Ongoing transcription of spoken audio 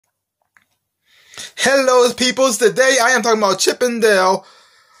Hello, peoples. Today I am talking about Chip and Dale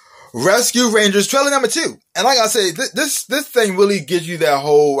Rescue Rangers trailer number 2. And like I say, this thing really gives you that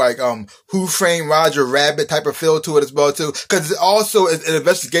whole, like, Who Framed Roger Rabbit type of feel to it as well, too. Cause it also is an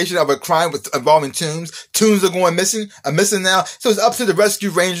investigation of a crime involving Toons. Toons are going missing now. So it's up to the Rescue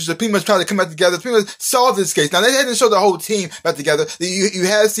Rangers to pretty much try to come back together, pretty much solve this case. Now, they hadn't showed the whole team back together. You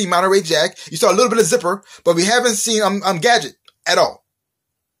have seen Monterey Jack. You saw a little bit of Zipper, but we haven't seen, Gadget at all.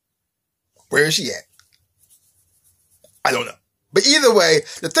 Where is she at? I don't know. But either way,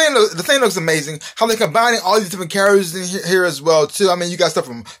 the thing looks amazing. How they're combining all these different characters in here as well too. I mean, you got stuff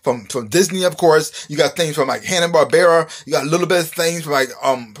from Disney, of course. You got things from like Hanna-Barbera. You got a little bit of things from like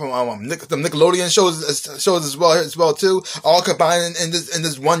some Nickelodeon shows as well too. All combined in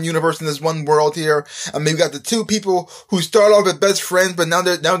this one universe, in this one world here. I mean, we got the two people who start off as best friends, but now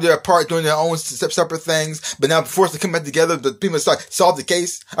they're apart doing their own separate things. But now forced to come back together to people start solve the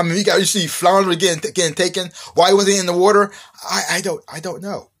case. I mean, you see Flounder getting taken. Why was he in the water? I don't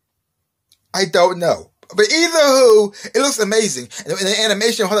know. I don't know. But either who, it looks amazing. And the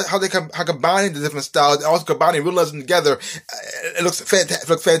animation, how combining the different styles, and also combining realism together, it looks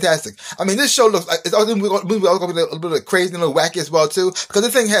fantastic. I mean, this show looks like, it's also going to be a little bit crazy and a little wacky as well too, because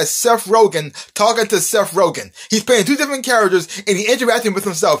this thing has Seth Rogen talking to Seth Rogen. He's playing two different characters, and he's interacting with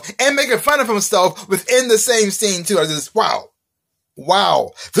himself, and making fun of himself within the same scene too. I just, wow.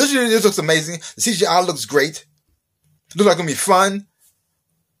 Visually, this looks amazing. The CGI looks great. Looks like it's going to be fun,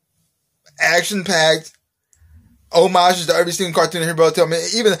 action-packed, homages to every single cartoon here, bro. I mean,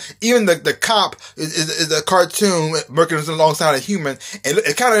 even the cop is a cartoon working alongside a human, and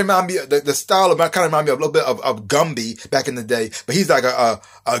it kind of reminds me of the style of kind of remind me of a little bit of Gumby back in the day. But he's like a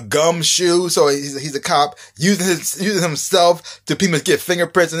gumshoe, so he's a cop using himself to pretty much get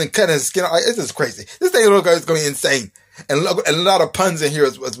fingerprints and then cutting his skin. It's just crazy. This thing looks like it's going to be insane. And a lot of puns in here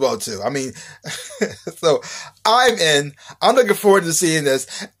as well, too. I mean, so I'm in. I'm looking forward to seeing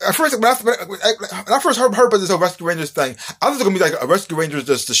this. At first, when I first heard about this whole Rescue Rangers thing, I was going to be like a Rescue Rangers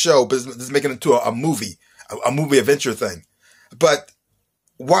just a show, but it's making it into a movie adventure thing. But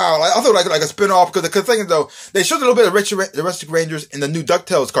wow, I thought like a spin-off, because the thing is, though, they showed a little bit of the Rescue Rangers in the new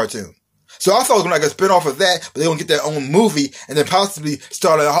DuckTales cartoon. So I thought it was going to be like a spin-off of that, but they're going to get their own movie and then possibly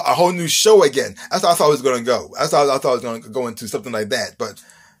start a whole new show again. That's how I thought it was going to go. I thought it was going to go into something like that. But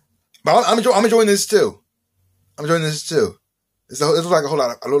I'm enjoying this too. It looks like a whole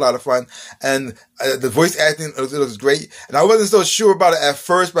lot of fun. And the voice acting, it looks great. And I wasn't so sure about it at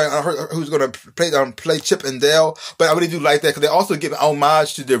first, but I heard who's going to play Chip and Dale. But I really do like that, because they also give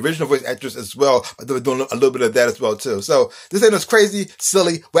homage to the original voice actress as well. But they were doing a little bit of that as well too. So this thing is crazy,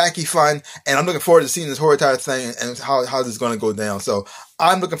 silly, wacky, fun. And I'm looking forward to seeing this whole entire thing and how this is going to go down. So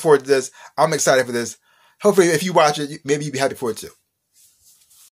I'm looking forward to this. I'm excited for this. Hopefully if you watch it, maybe you'll be happy for it too.